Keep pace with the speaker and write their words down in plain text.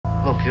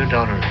Look, your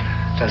daughter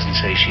doesn't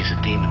say she's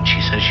a demon.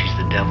 She says she's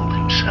the devil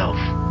himself.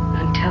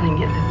 I'm telling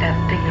you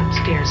that thing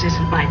upstairs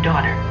isn't my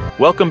daughter.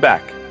 Welcome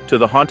back to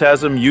the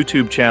Hauntasm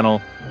YouTube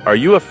channel. Are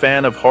you a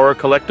fan of horror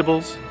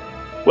collectibles?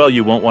 Well,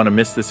 you won't want to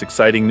miss this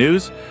exciting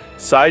news.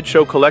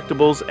 Sideshow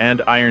Collectibles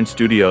and Iron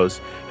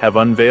Studios have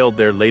unveiled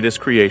their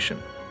latest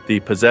creation, the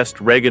possessed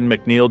Regan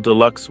MacNeil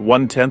Deluxe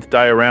 1/10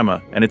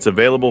 Diorama, and it's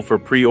available for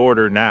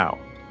pre-order now.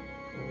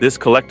 This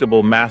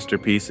collectible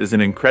masterpiece is an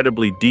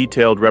incredibly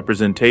detailed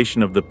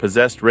representation of the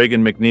possessed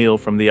Regan MacNeil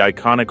from the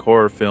iconic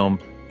horror film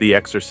The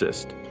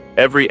Exorcist.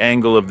 Every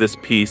angle of this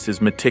piece is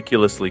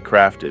meticulously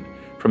crafted,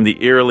 from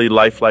the eerily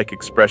lifelike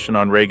expression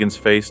on Regan's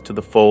face to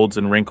the folds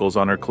and wrinkles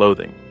on her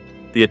clothing.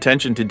 The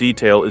attention to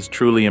detail is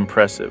truly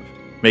impressive,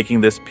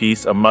 making this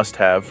piece a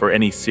must-have for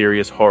any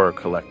serious horror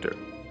collector.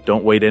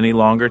 Don't wait any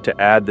longer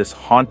to add this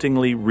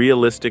hauntingly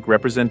realistic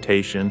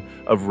representation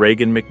of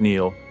Regan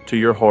MacNeil to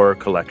your horror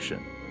collection.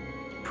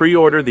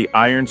 Pre-order the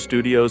Iron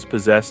Studios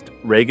possessed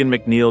Regan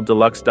MacNeil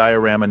Deluxe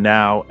Diorama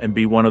now and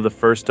be one of the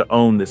first to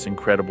own this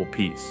incredible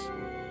piece.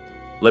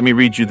 Let me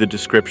read you the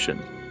description.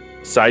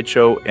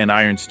 Sideshow and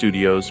Iron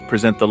Studios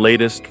present the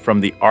latest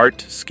from the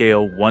Art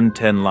Scale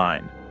 110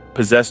 line,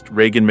 possessed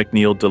Regan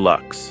MacNeil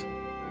Deluxe.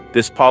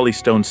 This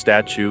polystone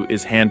statue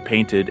is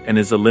hand-painted and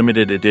is a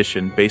limited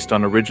edition based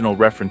on original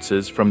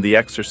references from the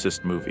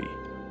Exorcist movie.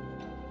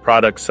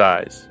 Product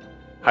size: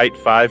 height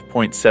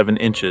 5.7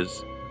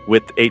 inches,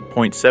 width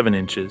 8.7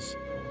 inches,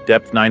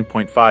 depth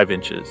 9.5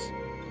 inches,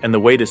 and the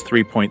weight is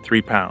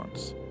 3.3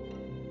 pounds.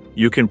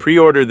 You can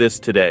pre-order this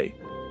today,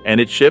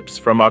 and it ships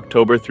from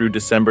October through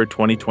December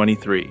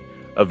 2023.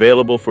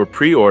 Available for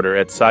pre-order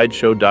at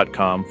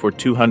Sideshow.com for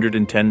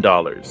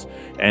 $210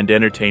 and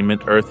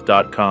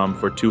EntertainmentEarth.com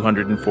for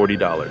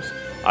 $240.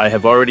 I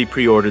have already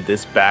pre-ordered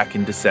this back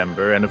in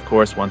December, and of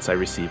course once I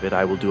receive it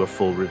I will do a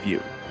full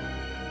review.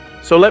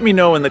 So let me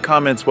know in the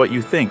comments what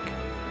you think.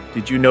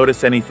 Did you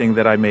notice anything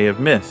that I may have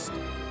missed?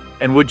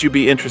 And would you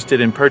be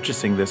interested in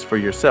purchasing this for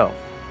yourself?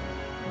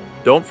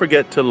 Don't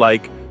forget to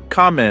like,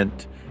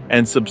 comment,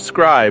 and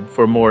subscribe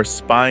for more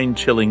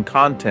spine-chilling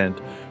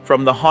content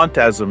from the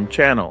Hauntasm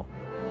channel.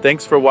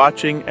 Thanks for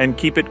watching and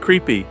keep it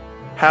creepy.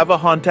 Have a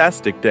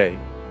hauntastic day.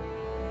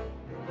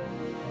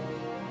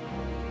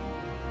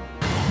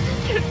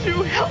 Can't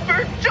you help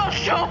her?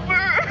 Just help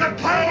her!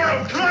 The power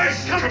of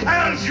Christ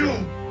compels you!